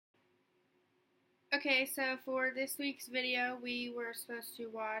Okay, so for this week's video, we were supposed to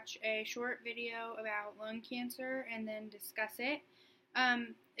watch a short video about lung cancer and then discuss it.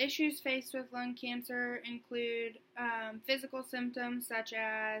 Issues faced with lung cancer include physical symptoms such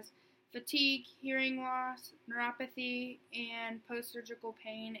as fatigue, hearing loss, neuropathy, and post-surgical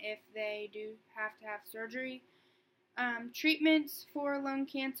pain if they do have to have surgery. Treatments for lung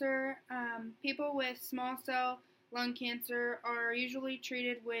cancer, people with small cell lung cancer are usually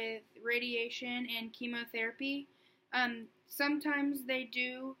treated with radiation and chemotherapy. Sometimes they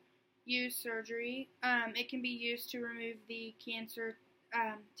do use surgery. It can be used to remove the cancer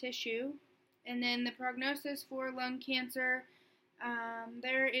tissue. And then the prognosis for lung cancer,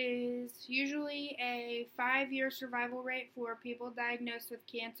 there is usually a 5-year survival rate for people diagnosed with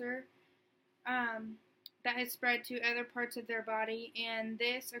cancer. That has spread to other parts of their body, and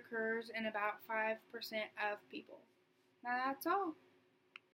this occurs in about 5% of people. Now that's all.